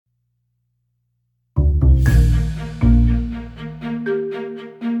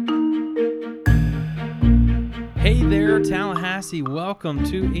Tallahassee. Welcome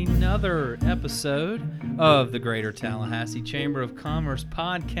to another episode of the Greater Tallahassee Chamber of Commerce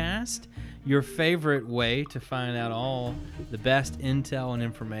podcast, your favorite way to find out all the best intel and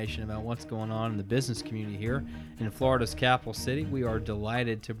information about what's going on in the business community here in Florida's capital city. We are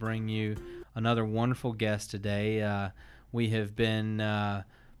delighted to bring you another wonderful guest today. We have been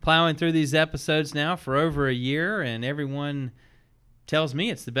plowing through these episodes now for over a year, and everyone tells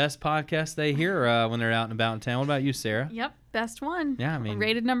me it's the best podcast they hear when they're out and about in town. What about you, Sarah? Yep, best one. Yeah, I mean,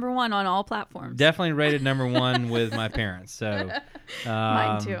 rated number one on all platforms. Definitely rated number one with my parents. So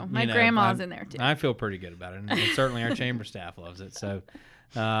mine too. My grandma's in there too. I feel pretty good about it, and certainly our chamber staff loves it. So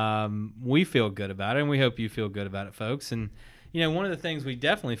we feel good about it, and we hope you feel good about it, folks. And one of the things we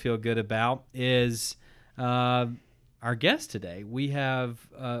definitely feel good about is our guest today. We have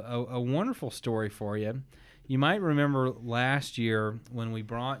a wonderful story for you. You might remember last year when we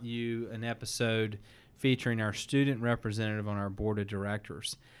brought you an episode featuring our student representative on our board of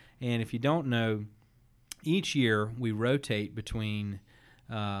directors. And if you don't know, each year we rotate between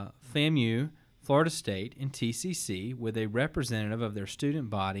FAMU, Florida State, and TCC with a representative of their student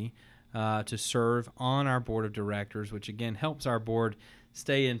body to serve on our board of directors, which again helps our board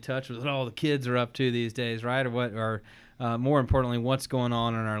stay in touch with what all the kids are up to these days, right? Or more importantly, what's going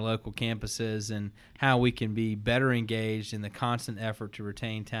on our local campuses and how we can be better engaged in the constant effort to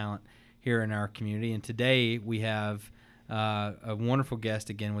retain talent here in our community. And today we have a wonderful guest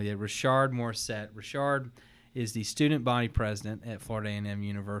again with you, Richard Morissette. Richard is the student body president at Florida A&M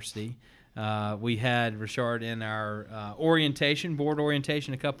University. We had Richard in our board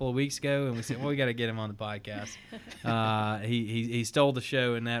orientation a couple of weeks ago, and we said, well, we got to get him on the podcast. He stole the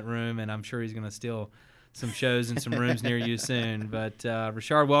show in that room, and I'm sure he's going to steal some shows in some rooms near you soon. But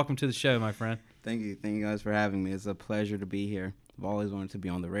Richard, welcome to the show, my friend. Thank you guys for having me. It's a pleasure to be here. I've always wanted to be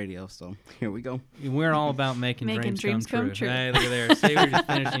on the radio, so here we go. We're all about making dreams come true. Hey, look at there. See, we're just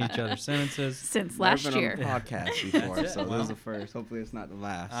finishing each other's sentences. Since last year. I've been on a podcast before, so this is the first. Hopefully it's not the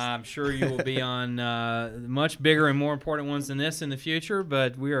last. I'm sure you will be on much bigger and more important ones than this in the future,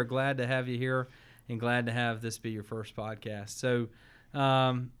 but we are glad to have you here and glad to have this be your first podcast. So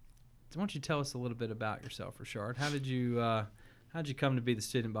why don't you tell us a little bit about yourself, Richard? How did you come to be the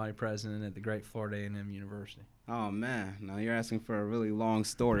student body president at the great Florida A&M University? Oh, man. Now you're asking for a really long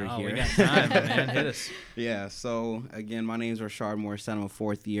story here. We got time, man. Hit us. Yeah, so, again, my name is Richard Morissette. I'm a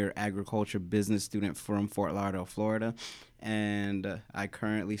fourth-year agriculture business student from Fort Lauderdale, Florida, and I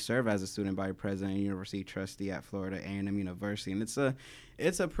currently serve as a student body president and university trustee at Florida A&M University. And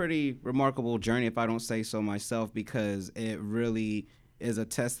it's a pretty remarkable journey, if I don't say so myself, because it really is a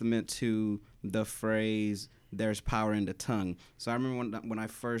testament to the phrase, there's power in the tongue. So I remember when I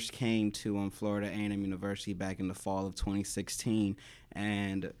first came to Florida A&M University back in the fall of 2016,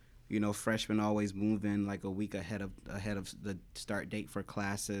 and freshmen always move in like a week ahead of the start date for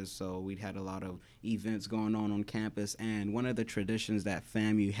classes. So we'd had a lot of events going on campus, and one of the traditions that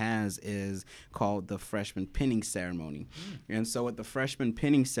FAMU has is called the freshman pinning ceremony. And so with the freshman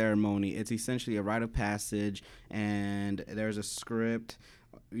pinning ceremony, it's essentially a rite of passage, and there's a script.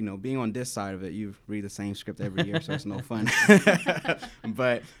 Being on this side of it, you read the same script every year, so it's no fun.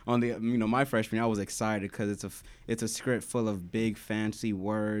 But on the, my freshman year, I was excited because it's a script full of big fancy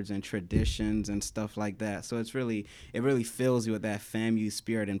words and traditions and stuff like that. So it really fills you with that FAMU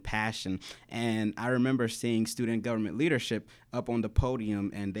spirit and passion. And I remember seeing student government leadership up on the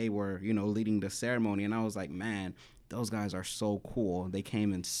podium, and they were, leading the ceremony, and I was like, man, those guys are so cool. They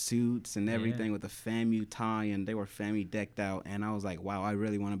came in suits and everything with a FAMU tie, and they were FAMU decked out. And I was like, wow, I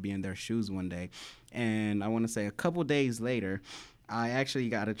really want to be in their shoes one day. And I want to say a couple days later, I actually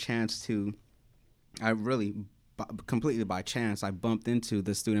got a chance to, completely by chance, I bumped into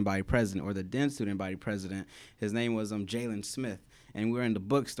the student body president, or the then student body president. His name was Jalen Smith. And we were in the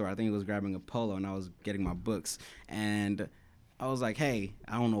bookstore. I think he was grabbing a polo, and I was getting my books. And I was like, hey,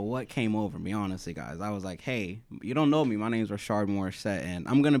 I don't know what came over me, honestly, guys. I was like, hey, you don't know me. My name's Richard Morissette, and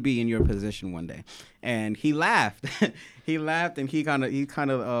I'm going to be in your position one day. And he laughed. He laughed, and he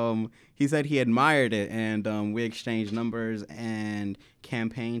said he admired it. And we exchanged numbers, and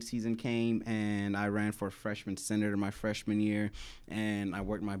campaign season came, and I ran for freshman senator my freshman year, and I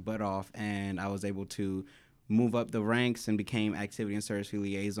worked my butt off, and I was able to move up the ranks and became activity and service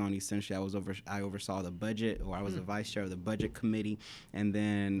liaison. Essentially, I oversaw the budget, or I was the vice chair of the budget committee. And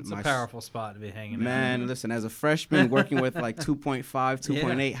then it's a powerful spot to be hanging out. Man, listen, as a freshman working with like 2.5,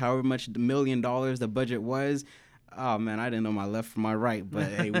 2.8, however much $1 million the budget was, oh man, I didn't know my left from my right, but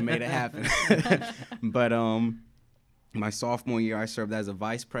hey, we made it happen. But my sophomore year, I served as a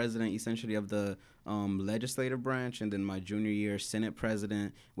vice president, essentially, of the legislative branch, and then my junior year, Senate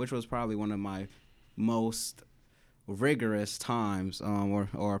president, which was probably one of my most rigorous times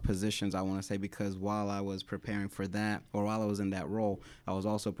or positions, I want to say, because while I was preparing for that, or while I was in that role, I was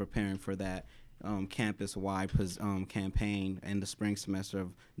also preparing for that campus-wide campaign in the spring semester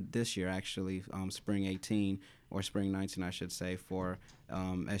of this year, actually, spring 18 or spring 19, I should say, for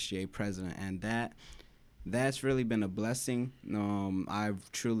SGA president. And that's really been a blessing.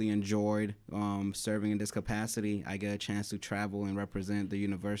 I've truly enjoyed serving in this capacity. I get a chance to travel and represent the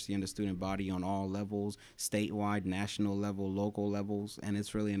university and the student body on all levels, statewide, national level, local levels, and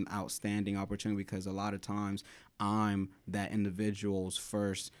it's really an outstanding opportunity because a lot of times I'm that individual's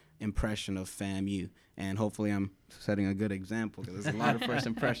first impression of FAMU, and hopefully I'm setting a good example because there's a lot of first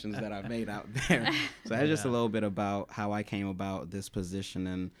impressions that I've made out there. So that's just a little bit about how I came about this position,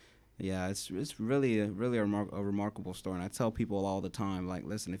 and yeah, it's really a remarkable story. And I tell people all the time, like,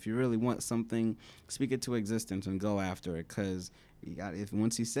 listen, if you really want something, speak it to existence and go after it, because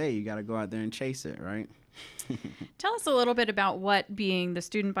once you say it, you got to go out there and chase it, right? Tell us a little bit about what being the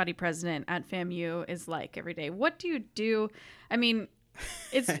student body president at FAMU is like every day. What do you do? I mean,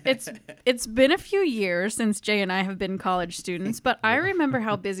 it's been a few years since Jay and I have been college students, but I remember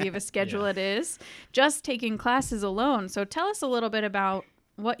how busy of a schedule it is just taking classes alone. So tell us a little bit about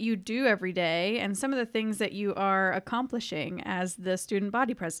what you do every day and some of the things that you are accomplishing as the student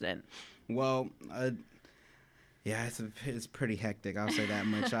body president. Well, yeah, it's pretty hectic. I'll say that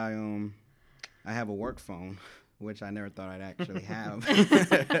much. I have a work phone, which I never thought I'd actually have.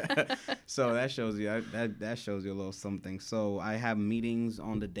 So that shows you that shows you a little something. So I have meetings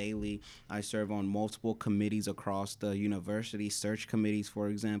on the daily. I serve on multiple committees across the university, search committees, for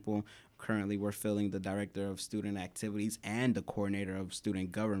example. Currently, we're filling the director of student activities and the coordinator of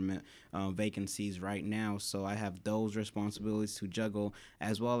student government vacancies right now. So I have those responsibilities to juggle,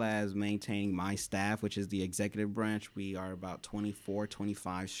 as well as maintaining my staff, which is the executive branch. We are about 24,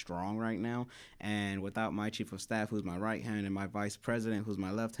 25 strong right now. And without my chief of staff, who's my right hand, and my vice president, who's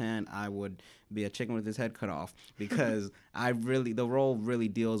my left hand, I would be a chicken with his head cut off, because the role really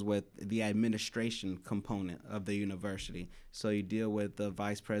deals with the administration component of the university. So you deal with the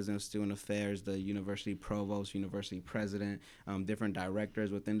vice president of student affairs, the university provost, university president, different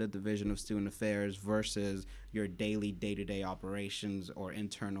directors within the division of student affairs versus your daily day-to-day operations or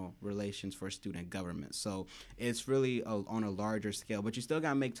internal relations for student government. So it's really on a larger scale, but you still got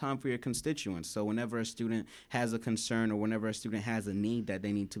to make time for your constituents. So whenever a student has a concern or whenever a student has a need that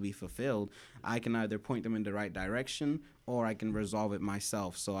they need to be fulfilled, I can either point them in the right direction or I can resolve it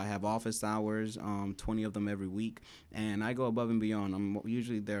myself. So I have office hours, 20 of them every week, and I go above and beyond. I'm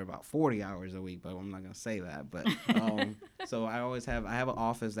usually there about 40 hours a week, but I'm not going to say that. But so I have an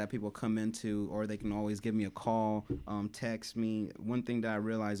office that people come into, or they can always give me a call, text me. One thing that I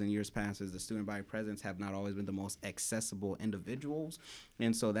realized in years past is the student body presidents have not always been the most accessible individuals,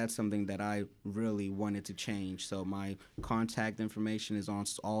 and so that's something that I really wanted to change. So my contact information is on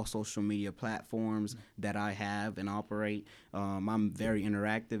all social media platforms that I have and operate. I'm very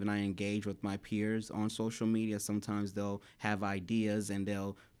interactive, and I engage with my peers on social media. Sometimes they'll have ideas and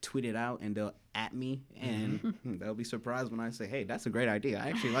they'll tweet it out and they'll at me, and they'll be surprised when I say, hey, that's a great idea. I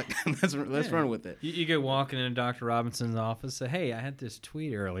actually like that. Let's run with it. You go walking into Dr. Robinson's office, say, hey, I had this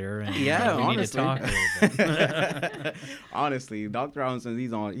tweet earlier, and we honestly, need to talk a little bit. Honestly, Dr. Robinson,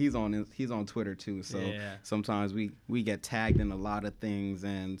 he's on Twitter too. So sometimes we get tagged in a lot of things,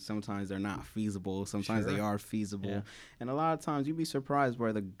 and sometimes they're not feasible. Sometimes they are feasible, and a lot of times you'd be surprised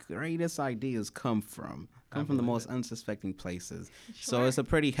where the greatest ideas come from the most unsuspecting places. So it's a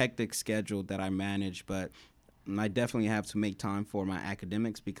pretty hectic schedule that I manage, but I definitely have to make time for my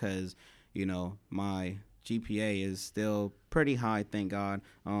academics because, my GPA is still pretty high, thank God.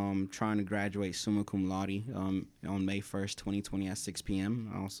 Trying to graduate summa cum laude on May 1st, 2020 at 6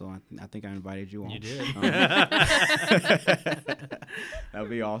 p.m. Also, I think I invited you on. You did. That'd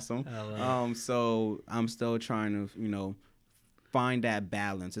be awesome. So I'm still trying to, find that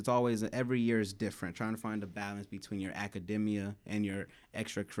balance. It's always, every year is different, trying to find a balance between your academia and your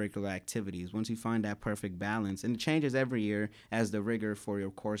extracurricular activities. Once you find that perfect balance, and it changes every year as the rigor for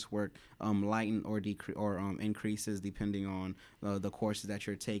your coursework lighten or increases depending on the courses that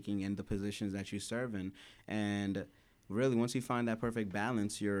you're taking and the positions that you serve in. And really, once you find that perfect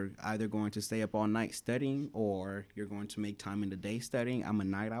balance, you're either going to stay up all night studying or you're going to make time in the day studying. I'm a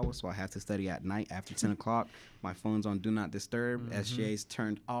night owl, so I have to study at night after 10 o'clock. My phone's on Do Not Disturb. SGA's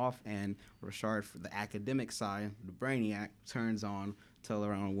turned off, and Rashard, for the academic side, the brainiac, turns on till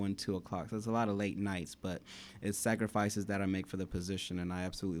around 1, 2 o'clock. So it's a lot of late nights, but it's sacrifices that I make for the position, and I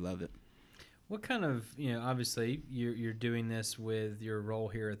absolutely love it. What kind of, obviously you're doing this with your role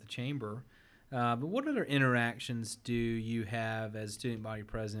here at the Chamber, but what other interactions do you have as student body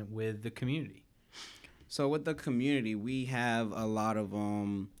president with the community? So with the community, we have a lot of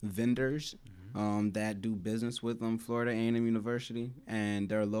vendors that do business with Florida A&M University, and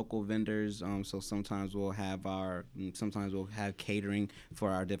they're local vendors. So sometimes we'll have catering for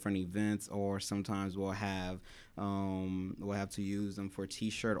our different events, or sometimes we'll have to use them for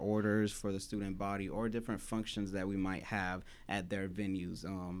T-shirt orders for the student body or different functions that we might have at their venues.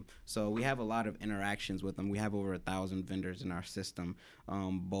 So we have a lot of interactions with them. We have over 1,000 vendors in our system,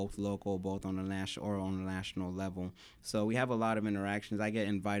 both local, both on the national level. So we have a lot of interactions. I get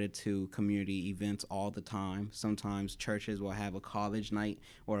invited to community events all the time. Sometimes churches will have a college night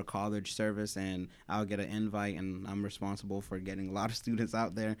or a college service, and I'll get an invite, and I'm responsible for getting a lot of students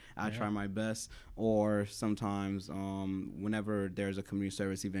out there. I try my best. Or sometimes whenever there's a community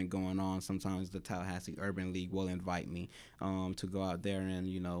service event going on, sometimes the Tallahassee Urban League will invite me to go out there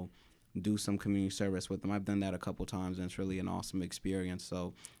and, do some community service with them. I've done that a couple times, and it's really an awesome experience.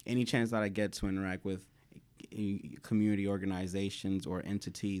 So any chance that I get to interact with community organizations or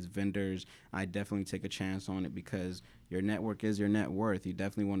entities, vendors, I definitely take a chance on it, because your network is your net worth. You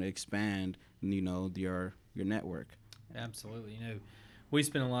definitely want to expand, your network. Absolutely. We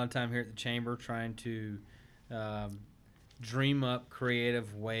spend a lot of time here at the Chamber trying to dream up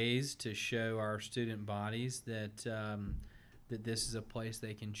creative ways to show our student bodies that that this is a place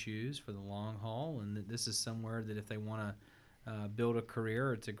they can choose for the long haul, and that this is somewhere that if they want to build a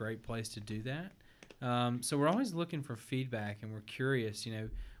career, it's a great place to do that. So we're always looking for feedback, and we're curious,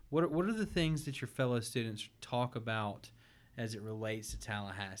 what are the things that your fellow students talk about as it relates to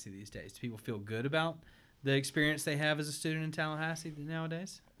Tallahassee these days? Do people feel good about the experience they have as a student in Tallahassee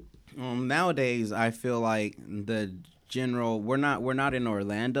nowadays? Nowadays, I feel like we're not in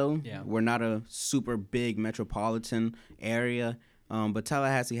Orlando. Yeah. We're not a super big metropolitan area, but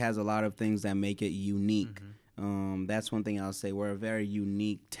Tallahassee has a lot of things that make it unique. That's one thing I'll say. We're a very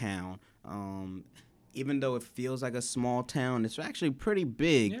unique town. Even though it feels like a small town, it's actually pretty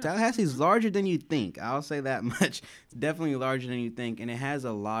big. Yeah. Tallahassee's larger than you think. I'll say that much. It's definitely larger than you think, and it has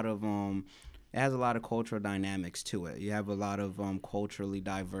a lot of cultural dynamics to it. You have a lot of culturally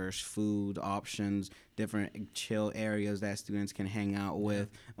diverse food options, different chill areas that students can hang out with.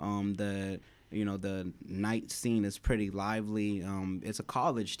 The night scene is pretty lively. It's a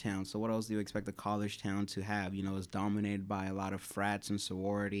college town, so what else do you expect a college town to have? It's dominated by a lot of frats and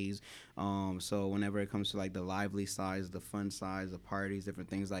sororities. So whenever it comes to like the lively sides, the fun sides, the parties, different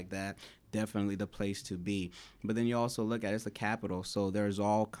things like that, definitely the place to be. But then you also look at it's the capital, so there's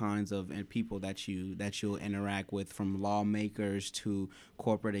all kinds of people that you'll interact with, from lawmakers to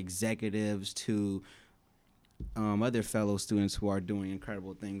corporate executives to other fellow students who are doing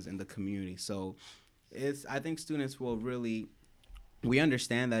incredible things in the community. So I think students will really, we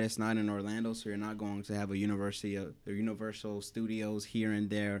understand that it's not in Orlando, so you're not going to have a Universal Studios here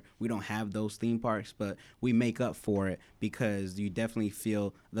and there. We don't have those theme parks, but we make up for it because you definitely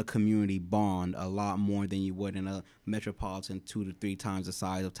feel the community bond a lot more than you would in a metropolitan 2 to 3 times the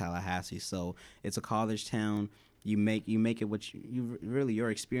size of Tallahassee. So it's a college town. You make it what you really, your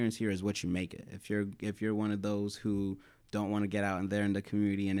experience here is what you make it. If you're one of those who don't want to get out in there in the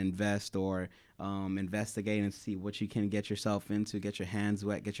community and invest or investigate and see what you can get yourself into, get your hands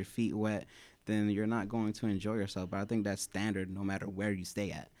wet, get your feet wet, then you're not going to enjoy yourself. But I think that's standard no matter where you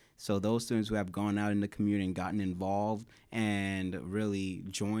stay at. So those students who have gone out in the community and gotten involved and really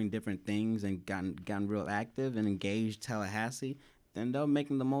joined different things and gotten real active and engaged Tallahassee, then they're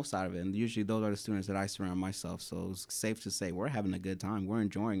making the most out of it. And usually those are the students that I surround myself. So it's safe to say we're having a good time. We're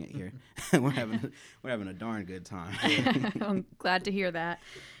enjoying it here. we're having a darn good time. I'm glad to hear that.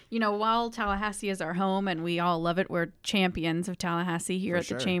 While Tallahassee is our home and we all love it, we're champions of Tallahassee here at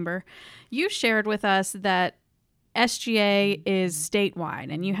the Chamber. You shared with us that SGA is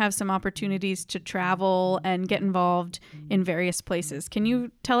statewide and you have some opportunities to travel and get involved in various places. Can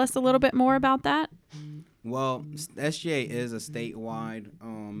you tell us a little bit more about that? Well, SGA is a statewide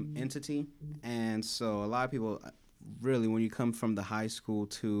entity, and so a lot of people, really, when you come from the high school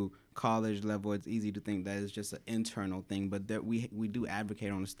to college level, it's easy to think that it's just an internal thing, but we do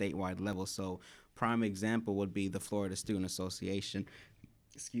advocate on a statewide level. So prime example would be the Florida Student Association.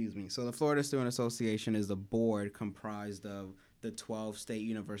 Excuse me. So the Florida Student Association is a board comprised of the 12 state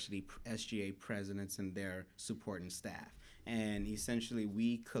university SGA presidents and their supporting staff. And essentially,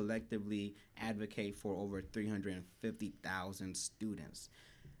 we collectively advocate for over 350,000 students.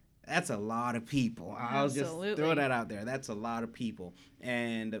 That's a lot of people. I'll just throw that out there. That's a lot of people.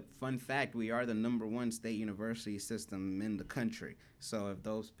 And fun fact, we are the #1 state university system in the country. So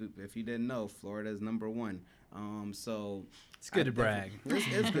if you didn't know, Florida is #1. So It's good to brag.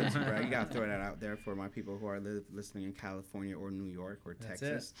 It's good to brag. You got to throw that out there for my people who are listening in California or New York or That's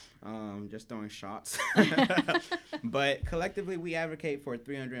Texas. Just throwing shots. But collectively, we advocate for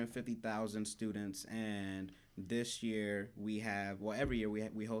 350,000 students. And this year, we have, well, every year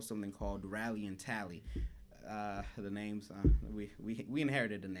we host something called Rally and Tally. The names we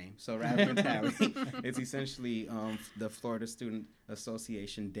inherited the name, so Rally and Tally. It's essentially the Florida Student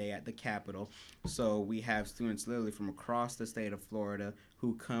Association Day at the Capitol. So we have students literally from across the state of Florida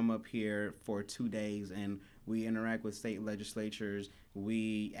who come up here for 2 days, and we interact with state legislatures.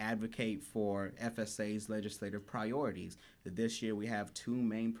 We advocate for FSA's legislative priorities. This year we have 2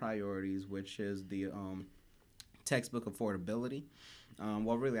 main priorities, which is the textbook affordability.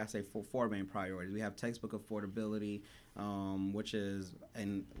 Well, really, I say 4 main priorities. We have textbook affordability, which is,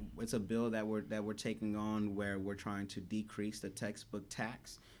 and it's a bill that we're taking on where we're trying to decrease the textbook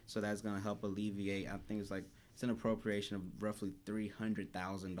tax. So that's going to help alleviate. I think it's an appropriation of roughly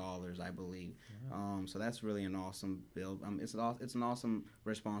 $300,000, I believe. Yeah. So that's really an awesome bill. It's an awesome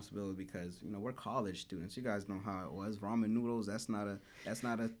responsibility because we're college students. You guys know how it was. Ramen noodles. That's not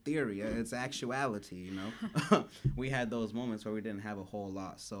a theory. It's actuality. We had those moments where we didn't have a whole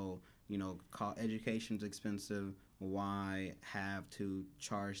lot. So education's expensive. Why have to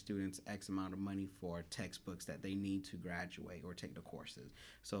charge students X amount of money for textbooks that they need to graduate or take the courses?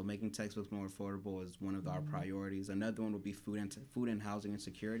 So making textbooks more affordable is one of our priorities. Another one would be food and housing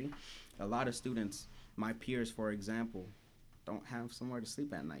insecurity. A lot of students, my peers, for example, don't have somewhere to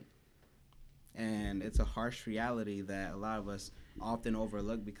sleep at night. And it's a harsh reality that a lot of us often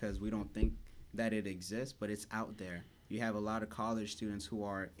overlook because we don't think that it exists, but it's out there. You have a lot of college students who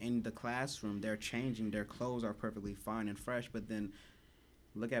are in the classroom, they're changing, their clothes are perfectly fine and fresh, but then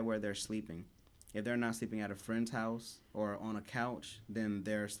look at where they're sleeping. If they're not sleeping at a friend's house or on a couch, then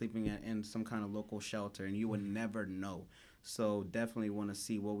they're sleeping in some kind of local shelter, and you would never know. So definitely want to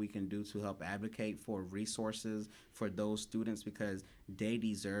see what we can do to help advocate for resources for those students because they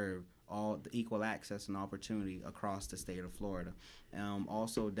deserve all the equal access and opportunity across the state of Florida.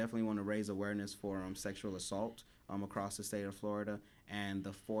 Also, definitely want to raise awareness for sexual assault across the state of Florida. And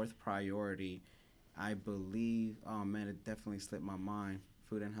the 4th priority, I believe, it definitely slipped my mind.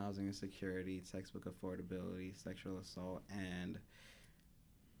 Food and housing insecurity, textbook affordability, sexual assault, and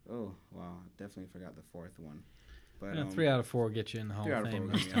definitely forgot the 4th one. But 3 out of 4 get you in the Hall of Fame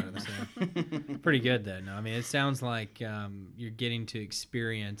most times. So. Pretty good, though. No, I mean, it sounds like you're getting to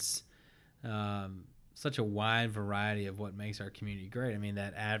experience such a wide variety of what makes our community great. I mean,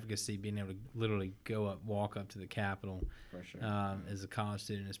 that advocacy, being able to literally walk up to the Capitol for sure. As a college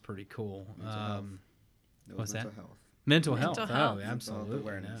student is pretty cool. What's that? Health. Mental health. health. Oh, absolutely.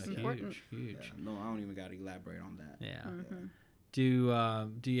 Awareness. No, huge. Yeah. No, I don't even got to elaborate on that. Yeah.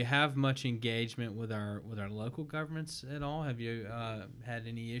 Mm-hmm. Do you have much engagement with our local governments at all? Have you had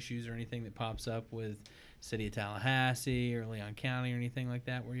any issues or anything that pops up with City of Tallahassee or Leon County or anything like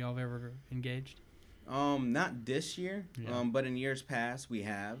that where y'all have ever engaged? Not this year, Yeah. but in years past we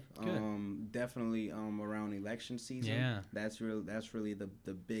have. Good. Definitely around election season. Yeah. That's really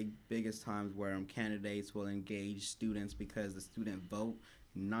the biggest times where candidates will engage students because the student vote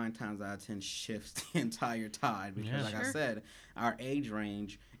 9 times out of 10 shifts the entire tide because I said, our age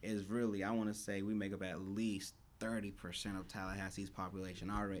range is really, I want to say we make up at least 30% of Tallahassee's population.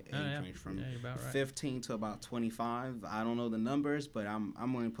 Our age range from 15 to about 25. I don't know the numbers, but I'm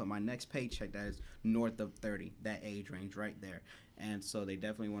going to put my next paycheck that is north of 30, that age range right there. And so they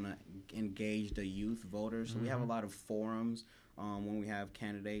definitely want to engage the youth voters. So we have a lot of forums when we have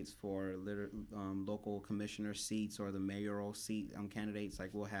candidates for local commissioner seats or the mayoral seat candidates. Like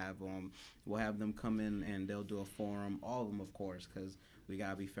we'll have them come in and they'll do a forum. All of them, of course, because we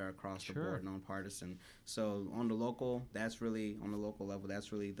gotta be fair across the board, nonpartisan. So on the local level,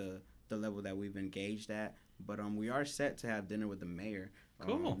 that's really the level that we've engaged at. But we are set to have dinner with the mayor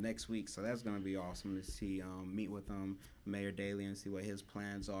next week, so that's gonna be awesome to see. Meet with Mayor Daley and see what his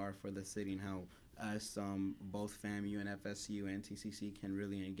plans are for the city and how us, both FAMU and FSU and TCC, can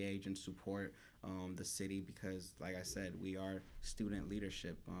really engage and support the city because, like I said, we are student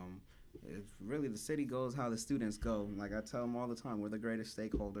leadership. If really the city goes how the students go. Like I tell them all the time, we're the greatest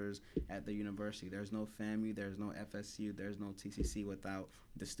stakeholders at the university. There's no FAMU, there's no FSU, there's no TCC without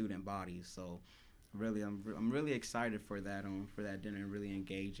the student bodies. So really, I'm really excited for that dinner and really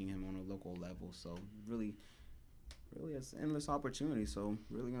engaging him on a local level. So really it's endless opportunity. So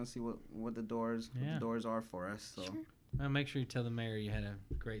really gonna see what the doors are for us. So. Sure. Well, make sure you tell the mayor you had a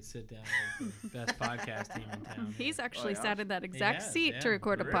great sit down with the best podcast team in town. He's actually sat in that exact seat to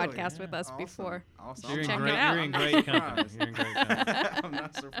record a podcast with us before. Awesome. You're Check in it out. You're in great company. I'm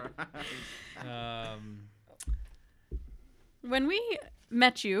not surprised. When we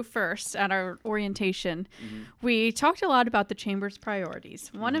met you first at our orientation, we talked a lot about the Chamber's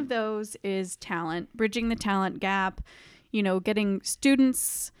priorities. One of those is talent, bridging the talent gap, getting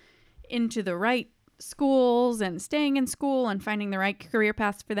students into the right schools and staying in school and finding the right career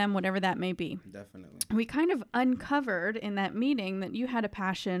paths for them, whatever that may be. Definitely. We kind of uncovered in that meeting that you had a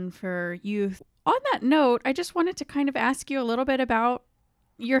passion for youth. On that note, I just wanted to kind of ask you a little bit about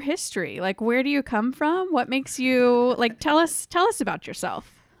your history. Like, where do you come from? What makes you, like, tell us about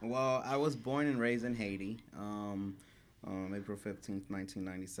yourself. Well, I was born and raised in Haiti. April 15th,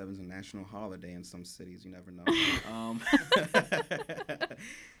 1997 is a national holiday in some cities. You never know.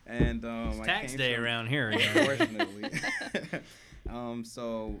 It's tax day around here. Unfortunately.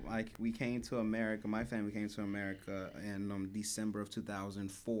 We came to America. My family came to America in December of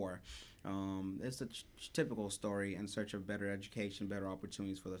 2004. It's a typical story in search of better education, better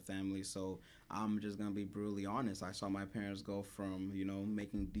opportunities for the family. So I'm just going to be brutally honest. I saw my parents go from,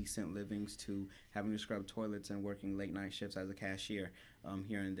 making decent livings to having to scrub toilets and working late night shifts as a cashier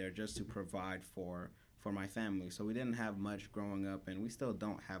here and there just to provide for my family. So we didn't have much growing up, and we still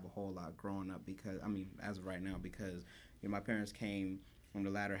don't have a whole lot growing up as of right now, because my parents came from the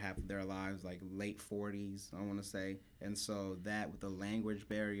latter half of their lives, like late 40s, I want to say. And so that with the language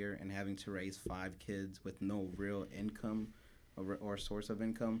barrier and having to raise 5 kids with no real income or source of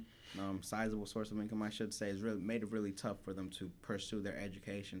income, sizable source of income, I should say, has really made it really tough for them to pursue their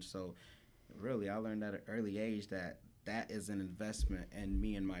education. So really, I learned at an early age that is an investment in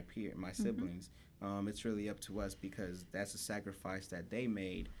me and my siblings. It's really up to us, because that's a sacrifice that they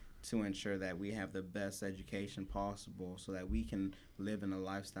made to ensure that we have the best education possible so that we can live in a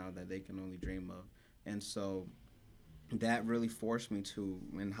lifestyle that they can only dream of. And so that really forced me to,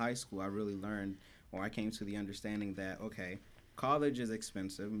 in high school, I came to the understanding that, okay, college is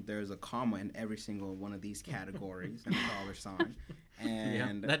expensive. There's a comma in every single one of these categories and a dollar sign.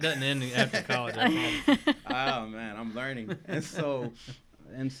 And that doesn't end after college. Oh, man, I'm learning. And so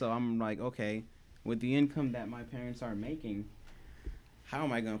I'm like, okay, with the income that my parents are making, how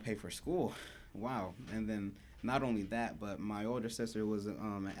am I going to pay for school? Wow. And then not only that, but my older sister was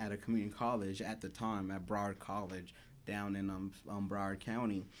at a community college at the time, at Broward College down in Broward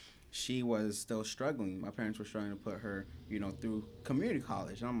County. She was still struggling. My parents were struggling to put her, through community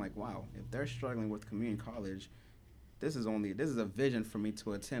college. And I'm like, wow, if they're struggling with community college, this is a vision for me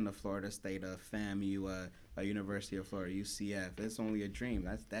to attend a Florida State, a FAMU, a University of Florida, UCF. It's only a dream.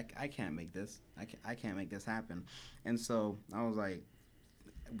 I can't make this. I can't make this happen. And so I was like,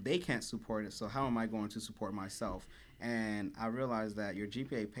 they can't support it, so how am I going to support myself? And I realized that your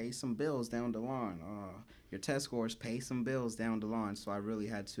GPA pays some bills down the line. Your test scores pay some bills down the line. So I really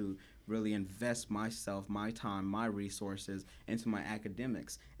had to invest myself, my time, my resources into my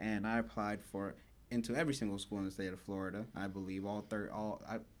academics. And I applied into every single school in the state of Florida, I believe. It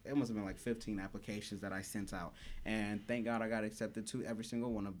must have been like 15 applications that I sent out. And thank God I got accepted to every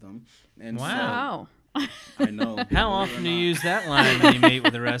single one of them. And wow. I know. How often do you use that line when you meet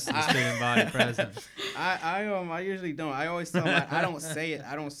with the rest of the student body presidents? I usually don't. I always tell them, I don't say it.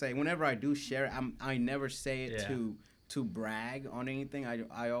 Whenever I do share it, I never say it to brag on anything.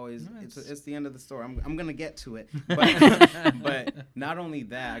 I always, it's the end of the story. I'm gonna get to it, but not only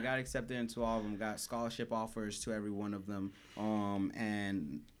that, I got accepted into all of them. Got scholarship offers to every one of them,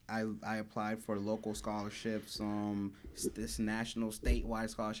 and I applied for local scholarships, this national, statewide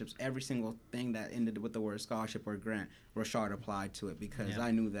scholarships, every single thing that ended with the word scholarship or grant. Rashard applied to it because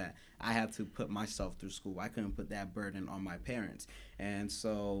I knew that I had to put myself through school. I couldn't put that burden on my parents. And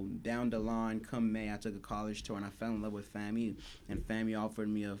so down the line, come May, I took a college tour and I fell in love with FAMU. And FAMU offered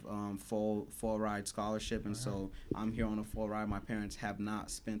me a full ride scholarship. And so I'm here on a full ride. My parents have not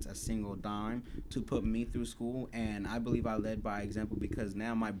spent a single dime to put me through school. And I believe I led by example, because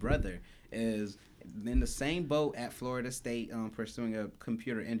now my brother is in the same boat at Florida State, pursuing a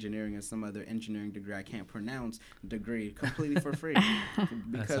computer engineering and some other engineering degree I can't pronounce completely for free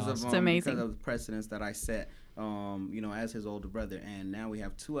because awesome. Because of the precedents that I set, as his older brother. And now we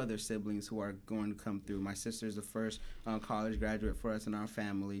have 2 other siblings who are going to come through. My sister is the first college graduate for us in our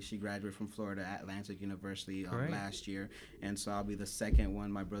family. She graduated from Florida Atlantic University last year, and so I'll be the second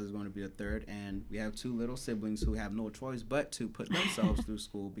one. My brother's going to be the third, and we have 2 little siblings who have no choice but to put themselves through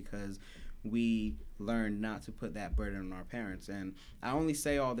school, because we learned not to put that burden on our parents. And I only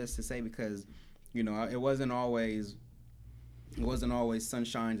say all this to say because, it wasn't always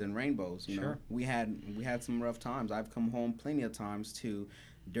sunshines and rainbows. Sure. We had some rough times. I've come home plenty of times to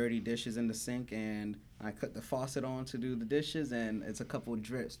dirty dishes in the sink, and I cut the faucet on to do the dishes, and it's a couple of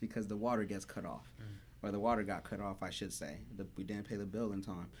drips because the water gets cut off. Or the water got cut off, I should say. We didn't pay the bill in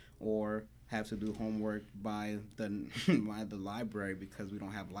time. Or have to do homework by the by the library because we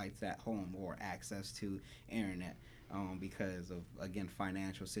don't have lights at home or access to internet. Because of, again,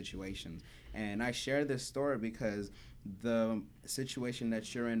 financial situations. And I share this story because the situation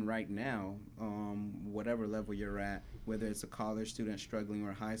that you're in right now, whatever level you're at, whether it's a college student struggling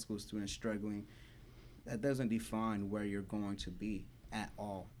or a high school student struggling, that doesn't define where you're going to be at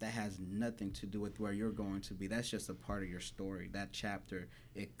all. That has nothing to do with where you're going to be. That's just a part of your story. That chapter,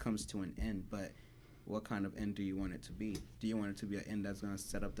 it comes to an end, but what kind of end do you want it to be? Do you want it to be an end that's going to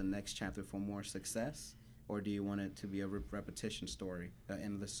set up the next chapter for more success? Or do you want it to be a repetition story, an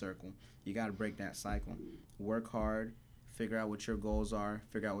endless circle? You got to break that cycle. Work hard, figure out what your goals are,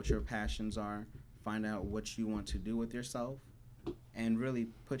 figure out what your passions are, find out what you want to do with yourself, and really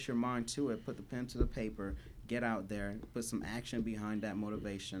put your mind to it, put the pen to the paper, get out there, put some action behind that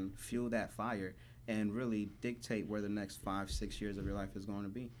motivation, fuel that fire, and really dictate where the next 5-6 years of your life is going to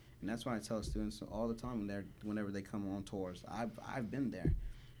be. And that's why I tell students all the time whenever they come on tours. I've been there.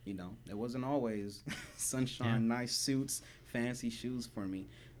 You know, it wasn't always sunshine, nice suits, fancy shoes for me.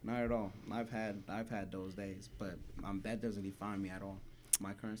 Not at all. I've had those days, but that doesn't define me at all.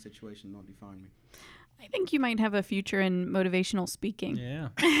 My current situation don't define me. I think you might have a future in motivational speaking. Yeah.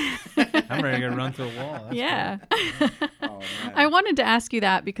 I'm ready to go run through a wall. That's yeah. Oh, man. I wanted to ask you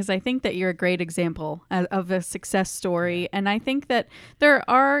that because I think that you're a great example of a success story. And I think that there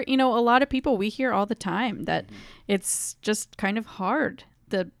are, a lot of people we hear all the time that it's just kind of hard.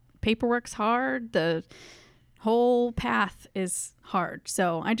 The paperwork's hard. The whole path is hard.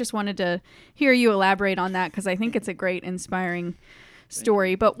 So I just wanted to hear you elaborate on that because I think it's a great, inspiring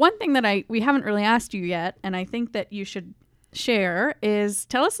story. But one thing that we haven't really asked you yet, and I think that you should share, is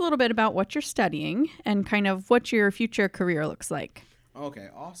tell us a little bit about what you're studying and kind of what your future career looks like. Okay,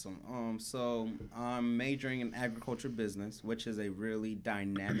 awesome. So I'm majoring in agriculture business, which is a really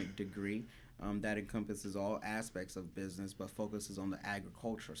dynamic degree that encompasses all aspects of business, but focuses on the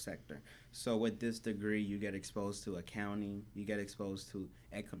agriculture sector. So with this degree, you get exposed to accounting, you get exposed to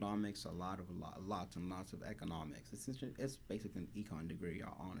economics, lots and lots of economics. It's basically an econ degree,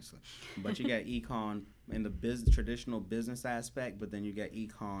 y'all, honestly. But you get econ in the traditional business aspect, but then you get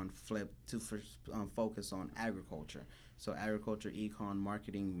econ flipped to focus on agriculture. So agriculture, econ,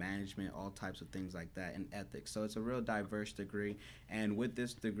 marketing, management, all types of things like that, and ethics. So it's a real diverse degree. And with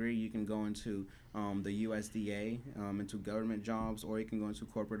this degree, you can go into the USDA, into government jobs, or you can go into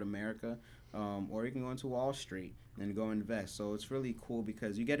corporate America, or you can go into Wall Street and go invest. So it's really cool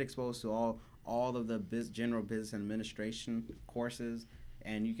because you get exposed to all of the general business administration courses.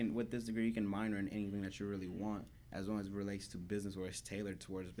 And you can, with this degree, you can minor in anything that you really want, as long as it relates to business or it's tailored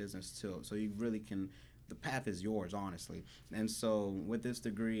towards business too. So you really can. The path is yours, honestly. And so with this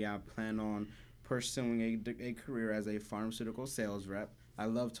degree, I plan on pursuing a career as a pharmaceutical sales rep. I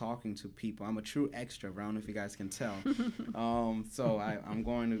love talking to people. I'm a true extrovert. I don't know if you guys can tell. So I'm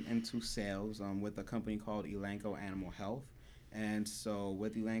going into sales with a company called Elanco Animal Health. And so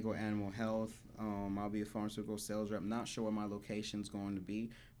with Elanco Animal Health, I'll be a pharmaceutical sales rep. Not sure where my location's going to be,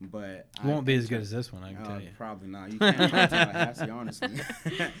 but it won't be as good as this one, I can tell you. Probably not. You can't tell Tallahassee, honestly.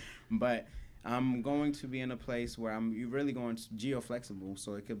 But I'm going to be in a place where you're really going to geo-flexible,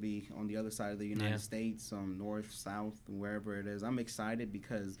 so it could be on the other side of the United States, north, south, wherever it is. I'm excited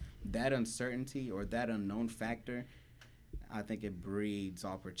because that uncertainty or that unknown factor, I think it breeds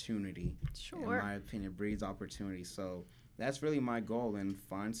opportunity. Sure. In my opinion, breeds opportunity. So that's really my goal, and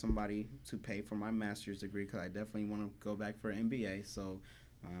find somebody to pay for my master's degree because I definitely want to go back for an MBA. So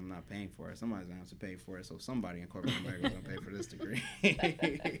I'm not paying for it. Somebody's going to have to pay for it. So somebody in corporate America is going to pay for this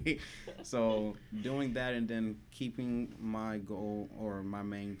degree. So doing that and then keeping my goal or my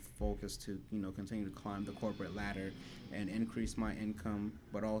main focus to, continue to climb the corporate ladder and increase my income,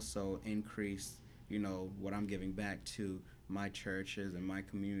 but also increase, what I'm giving back to my churches and my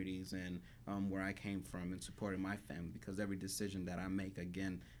communities and where I came from and supporting my family, because every decision that I make,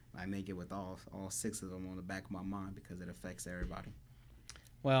 again, I make it with all 6 of them on the back of my mind because it affects everybody.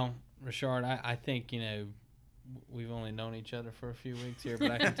 Well, Rashard, I think, we've only known each other for a few weeks here, but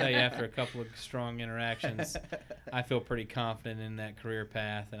I can tell you after a couple of strong interactions, I feel pretty confident in that career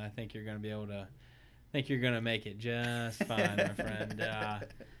path, and I think you're going to make it just fine, my friend.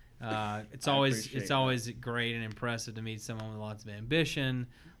 It's always great and impressive to meet someone with lots of ambition,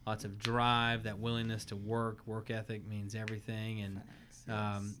 lots of drive, that willingness to work ethic means everything, and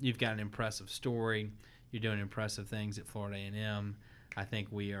you've got an impressive story. You're doing impressive things at Florida A&M. I think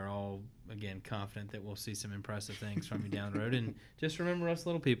we are all again, confident that we'll see some impressive things from you down the road. And just remember us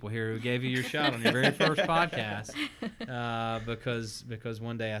little people here who gave you your shot on your very first podcast, because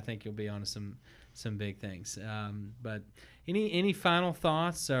one day I think you'll be on to some big things. But any final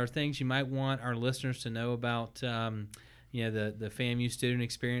thoughts or things you might want our listeners to know about the FAMU student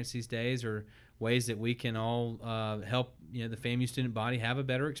experience these days, or ways that we can all help the FAMU student body have a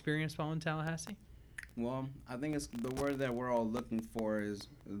better experience while in Tallahassee? Well, I think it's the word that we're all looking for is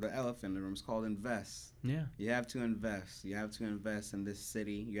the elephant in the room. It's called invest. Yeah. You have to invest. You have to invest in this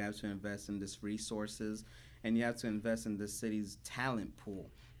city. You have to invest in this resources. And you have to invest in this city's talent pool,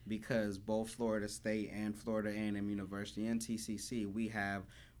 because both Florida State and Florida A&M University and TCC, we have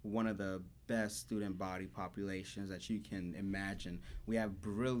one of the best student body populations that you can imagine. We have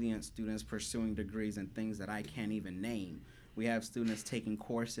brilliant students pursuing degrees in things that I can't even name. We have students taking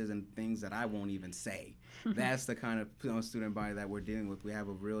courses and things that I won't even say. That's the kind of student body that we're dealing with. We have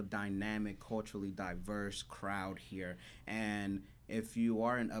a real dynamic, culturally diverse crowd here. And if you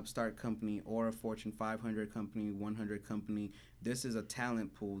are an upstart company or a Fortune 500 company, 100 company, this is a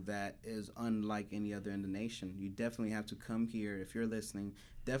talent pool that is unlike any other in the nation. You definitely have to come here. If you're listening,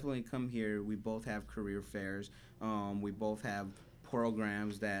 definitely come here. We both have career fairs. We both have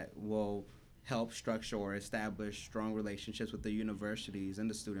programs that will help structure or establish strong relationships with the universities and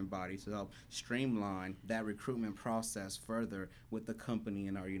the student body to help streamline that recruitment process further with the company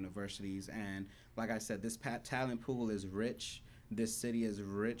and our universities. And like I said, this talent pool is rich. This city is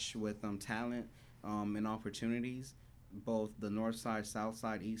rich with talent and opportunities, both the north side, south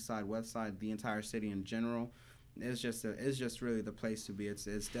side, east side, west side, the entire city in general. It's just really the place to be.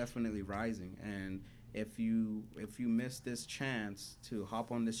 It's definitely rising. And if you miss this chance to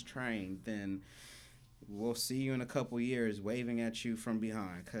hop on this train, then we'll see you in a couple years waving at you from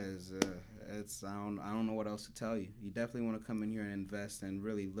behind, because I don't know what else to tell you. You definitely want to come in here and invest and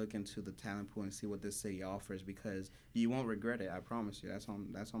really look into the talent pool and see what this city offers, because you won't regret it. I promise you. That's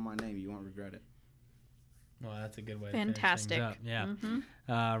on my name. You won't regret it. Well, that's a good way Fantastic. to finish things up.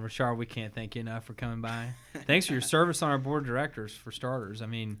 Yeah. Rashard, we can't thank you enough for coming by. Thanks for your service on our board of directors, for starters. I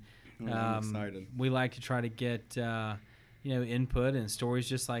mean, I'm excited. We like to try to get input and stories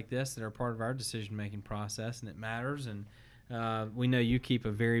just like this that are part of our decision-making process, and it matters. And we know you keep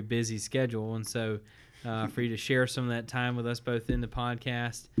a very busy schedule, and so for you to share some of that time with us, both in the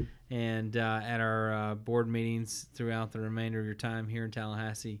podcast and at our board meetings throughout the remainder of your time here in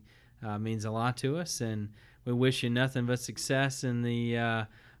Tallahassee, means a lot to us. And we wish you nothing but success in the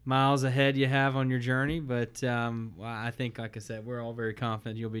miles ahead you have on your journey. But I think, like I said, we're all very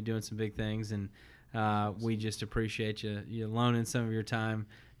confident you'll be doing some big things, and we just appreciate you loaning some of your time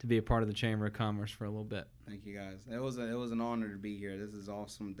to be a part of the Chamber of Commerce for a little bit. Thank you, guys. It was an honor to be here. This is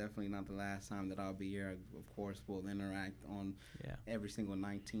awesome. Definitely not the last time that I'll be here. Of course, we'll interact on every single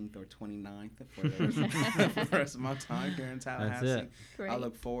 19th or 29th for the rest of my time here in Tallahassee. That's it. Great. I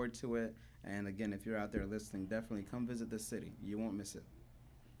look forward to it. And again, if you're out there listening, definitely come visit this city. You won't miss it.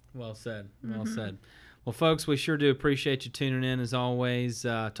 Well said. Well said. Well, folks, we sure do appreciate you tuning in as always.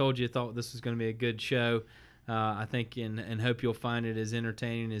 Told you I thought this was going to be a good show. I think and hope you'll find it as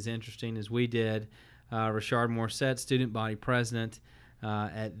entertaining, as interesting as we did. Rashard Morissette, student body president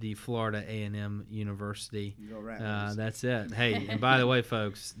at the Florida A&M University. Go Rattlers. That's it. Hey, and by the way,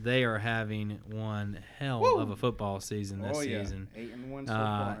 folks, they are having one hell of a football season this season. 8-1 so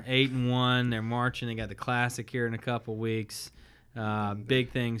far. 8-1. They're marching. They got the Classic here in a couple weeks.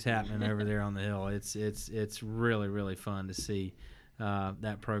 Big things happening over there on the hill. It's really, really fun to see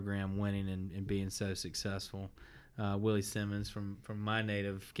that program winning and being so successful. Willie Simmons from my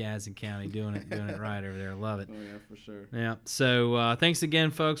native Gadsden County doing it right over there. Love it. Oh yeah, for sure. Yeah. So thanks again,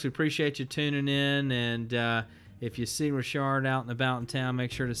 folks. We appreciate you tuning in. And if you see Rashard out and about in town,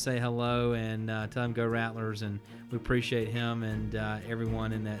 make sure to say hello and tell him go Rattlers. And we appreciate him and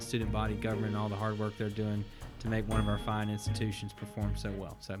everyone in that student body government and all the hard work they're doing to make one of our fine institutions perform so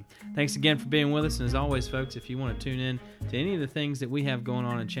well. So thanks again for being with us. And as always, folks, if you want to tune in to any of the things that we have going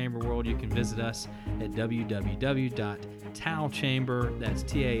on in Chamber World, you can visit us at www.talchamber, that's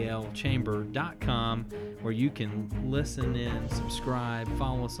T-A-L, chamber.com, where you can listen in, subscribe,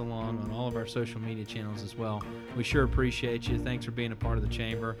 follow us along on all of our social media channels as well. We sure appreciate you. Thanks for being a part of the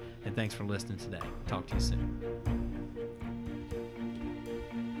Chamber, and thanks for listening today. Talk to you soon.